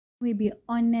We be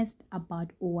honest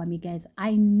about Owamie, guys.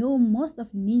 I know most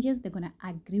of ninjas, they're gonna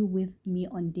agree with me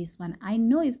on this one. I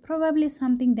know it's probably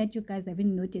something that you guys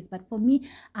haven't noticed, but for me,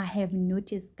 I have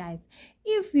noticed, guys.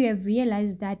 If you have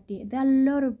realized that there are a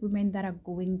lot of women that are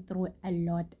going through a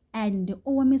lot, and the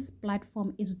Owamie's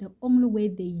platform is the only way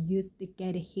they use to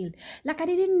get healed. Like, I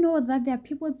didn't know that there are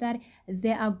people that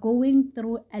they are going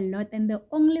through a lot, and the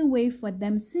only way for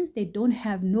them, since they don't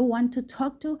have no one to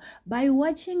talk to, by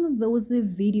watching those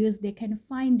videos, they can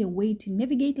find a way to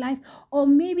navigate life, or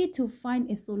maybe to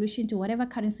find a solution to whatever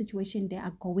current situation they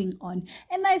are going on.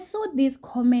 And I saw this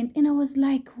comment and I was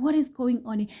like, what is going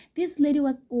on? This lady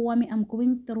was, Owamie, I'm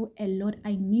going through a lot,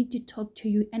 I need to talk to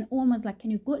you. And Owamie was like,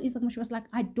 can you go on Instagram? She was like,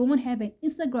 I don't have an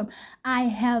Instagram, I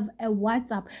have a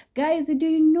WhatsApp. Guys, do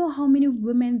you know how many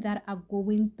women that are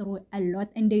going through a lot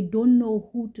and they don't know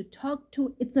who to talk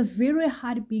to? It's a very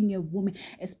hard being a woman,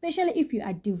 especially if you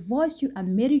are divorced, you are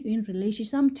married, you're in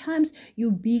relationship. Sometimes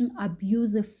you're being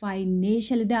abused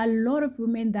financially. There are a lot of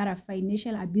women that are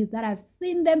financial abused, that I've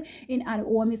seen them in our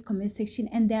Owamie's comment section,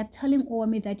 and they're telling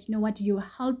Owamie that, you know what, you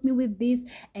helped me with this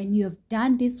and you have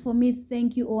done this for me.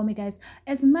 Thank you, Owamie. Guys,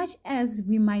 as much as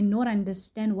we might not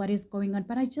understand what is going on,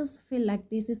 but I just feel like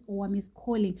this is Owamie's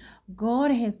calling.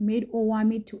 God has made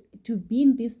Owamie to be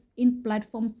in this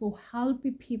platform for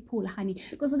helping people, honey,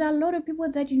 because there are a lot of people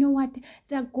that, you know what,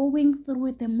 they're going through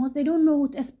it the most. They don't know,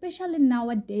 especially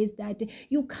nowadays, that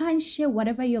you can't share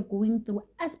whatever you're going through.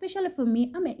 Especially for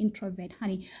me, I'm an introvert,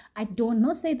 honey. I don't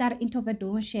not say that introvert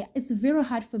don't share. It's very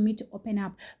hard for me to open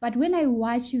up, but when I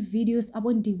watch videos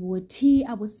about devotee,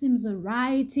 about Sims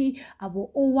Variety,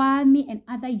 about Owamie and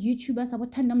other YouTubers,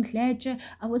 about Tandem Ledger,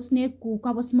 about Snake Cook,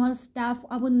 about Small Stuff,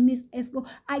 about Miss Esco,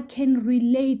 I can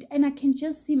relate and I can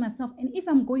just see myself. And if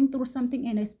I'm going through something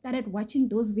and I started watching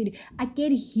those videos, I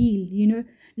get healed, you know.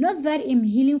 Not that I'm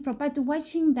healing from, but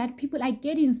watching that people, I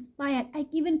get inspired. I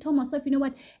even told myself, you know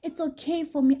what, it's okay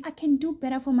for me, I can do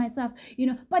better for myself, you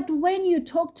know. But when you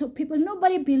talk to people,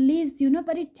 nobody believes you,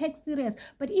 nobody takes serious.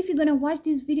 But if you're gonna watch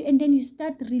this video and then you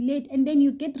start to relate and then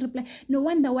you get reply, no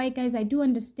wonder why, guys. I do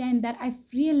understand that. I've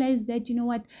realized that, you know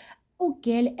what,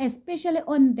 okay, especially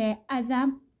on the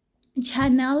other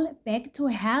channel, Back to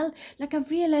Hell, like,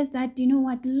 I've realized that, you know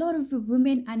what, a lot of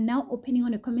women are now opening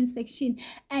on the comment section,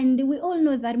 and we all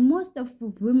know that most of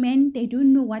women, they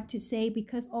don't know what to say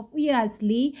because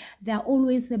obviously they're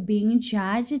always being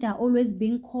judged, they're always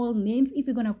being called names. If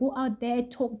you're gonna go out there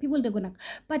talk, people, they're gonna,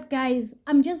 but guys,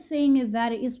 I'm just saying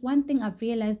that is one thing I've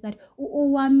realized, that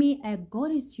Owamie,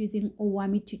 God is using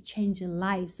Owamie to change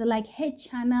lives. So like her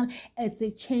channel, it's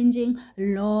a changing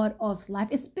lot of life,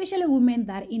 especially women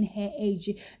that are in her age.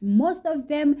 Most of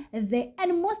them,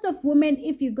 most of women,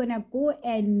 if you're gonna go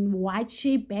and watch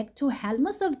it, Back to Hell,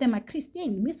 most of them are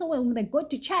Christian. Most of them, they go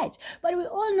to church. But we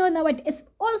all know now what it's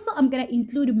also, I'm gonna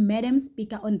include Madam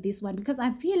Speaker on this one, because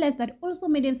I've realized that also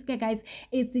Madam Speaker, guys,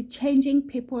 it's changing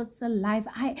people's life.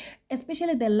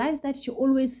 Especially the lives that she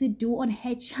always do on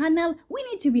her channel. We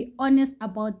need to be honest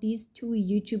about these two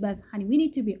YouTubers, honey. We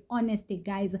need to be honest,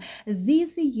 guys.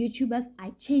 These YouTubers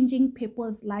are changing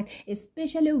people's life,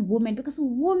 especially women, because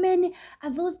women are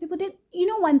those people that, you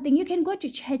know, one thing, you can go to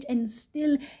church and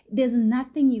still there's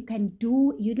nothing you can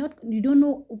do. You don't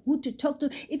know who to talk to.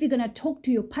 If you're gonna talk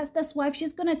to your pastor's wife,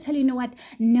 she's gonna tell you, know what,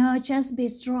 no, just be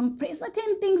strong, pray.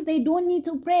 Certain things they don't need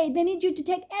to pray, they need you to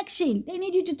take action. They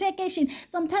need you to take action.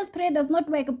 Sometimes prayer does not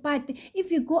work, but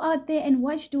if you go out there and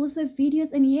watch those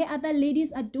videos and yeah, other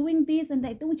ladies are doing this and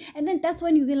they're doing, and then that's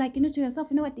when you get like, you know, to yourself,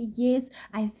 you know what, yes,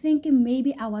 I think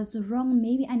maybe I was wrong,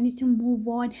 maybe I need to move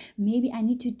on, maybe I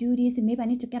need to do this, maybe I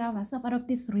need to get myself out of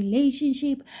this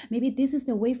relationship, maybe this is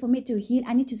the way for me to heal.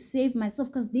 I need to save myself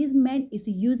because this man is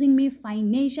using me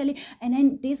financially, and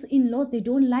then these in-laws, they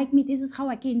don't like me. This is how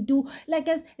I can do. Like,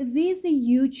 guys, these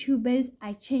YouTubers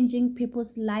are changing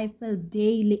people's life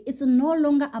daily. It's no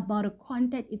longer about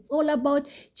content, it's all about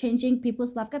changing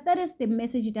people's life. That is the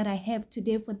message that I have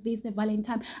today for this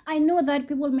Valentine. I know that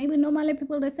people, maybe normally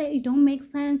people, they say it don't make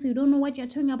sense, you don't know what you're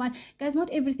talking about. Guys, not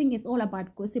everything is all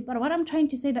about gossip, but what I'm trying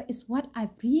to say that is what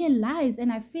I've realized,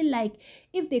 and I feel like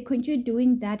if they continue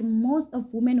doing that, most of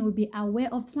women will be aware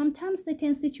of sometimes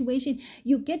certain situation.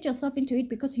 You get yourself into it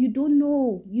because you don't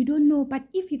know, but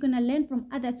if you're gonna learn from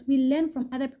others, we learn from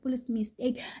other people's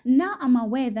mistake. Now I'm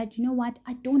aware that, you know what,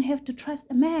 I don't have to trust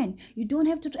a man. You don't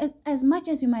have to trust, as much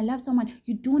as you might love someone,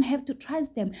 you don't have to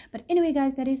trust them. But anyway,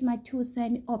 guys, that is my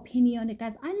 2-cent opinion.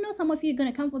 Guys, I know some of you are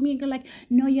gonna come for me and go like,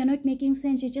 no, you're not making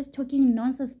sense, you're just talking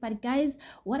nonsense. But guys,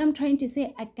 what I'm trying to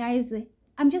say, guys,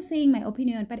 I'm just saying my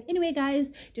opinion. But anyway,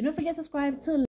 guys, do not forget to subscribe to